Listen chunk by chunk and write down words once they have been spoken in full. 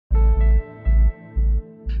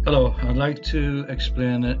Hello, I'd like to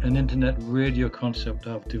explain an internet radio concept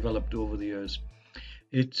I've developed over the years.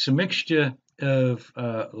 It's a mixture of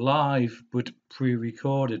live but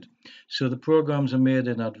pre-recorded. So the programs are made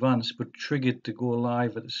in advance but triggered to go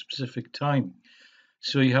live at a specific time.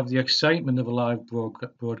 So you have the excitement of a live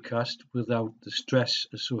broadcast without the stress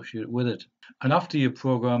associated with it. And after your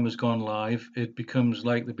program has gone live, it becomes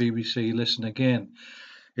like the BBC Listen Again.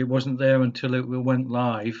 It wasn't there until it went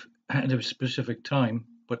live at a specific time,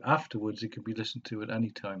 but afterwards it could be listened to at any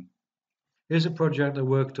time. Here's a project I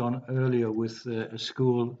worked on earlier with a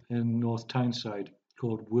school in North Tyneside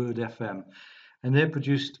called Word FM, and they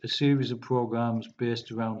produced a series of programs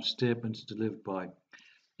based around statements to live by.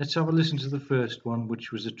 Let's have a listen to the first one,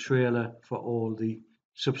 which was a trailer for all the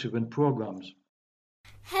subsequent programs.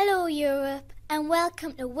 Hello Europe and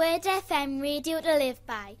welcome to Word FM Radio to Live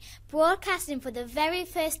By, broadcasting for the very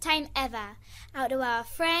first time ever out to our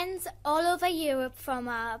friends all over Europe from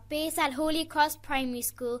our base at Holy Cross Primary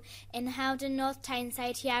School in Howden, North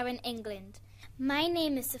Tyneside here in England. My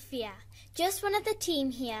name is Sophia. Just one of the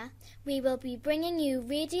team here. We will be bringing you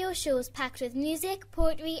radio shows packed with music,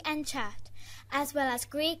 poetry and chat, as well as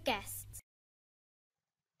great guests.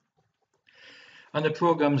 And the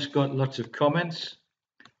program's got lots of comments,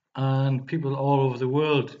 and people all over the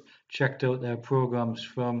world checked out their programs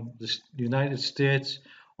from the United States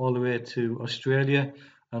all the way to Australia,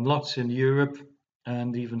 and lots in Europe,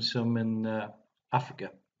 and even some in Africa.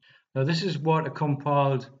 Now, this is what a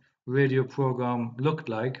compiled radio program looked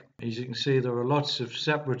like. As you can see, there are lots of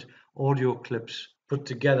separate audio clips put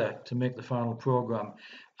together to make the final program,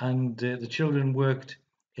 and the children worked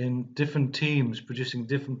in different teams producing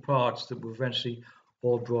different parts that were eventually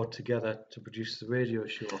all brought together to produce the radio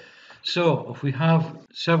show. So if we have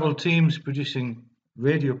several teams producing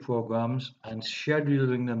radio programs and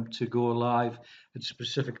scheduling them to go live at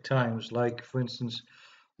specific times, like for instance,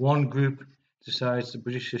 one group decides to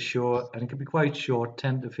produce a show, and it can be quite short,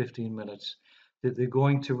 10 to 15 minutes, that they're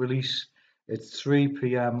going to release at 3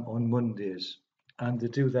 p.m. on Mondays. And they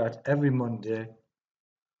do that every Monday,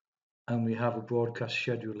 and we have a broadcast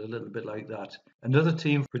schedule a little bit like that. Another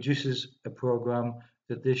team produces a program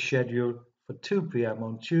that they schedule for 2 p.m.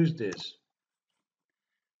 on Tuesdays,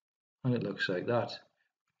 and it looks like that.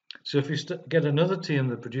 So if you get another team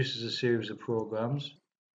that produces a series of programs,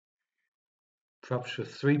 perhaps for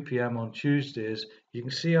 3 p.m. on Tuesdays, you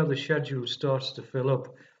can see how the schedule starts to fill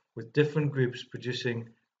up with different groups producing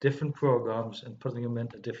different programs and putting them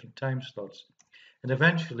into different time slots. And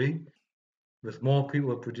eventually, with more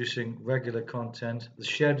people producing regular content, the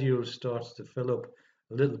schedule starts to fill up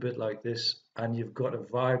a little bit like this, and you've got a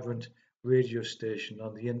vibrant radio station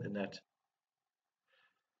on the internet.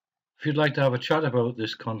 If you'd like to have a chat about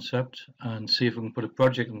this concept and see if we can put a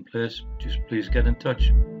project in place, just please get in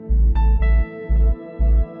touch.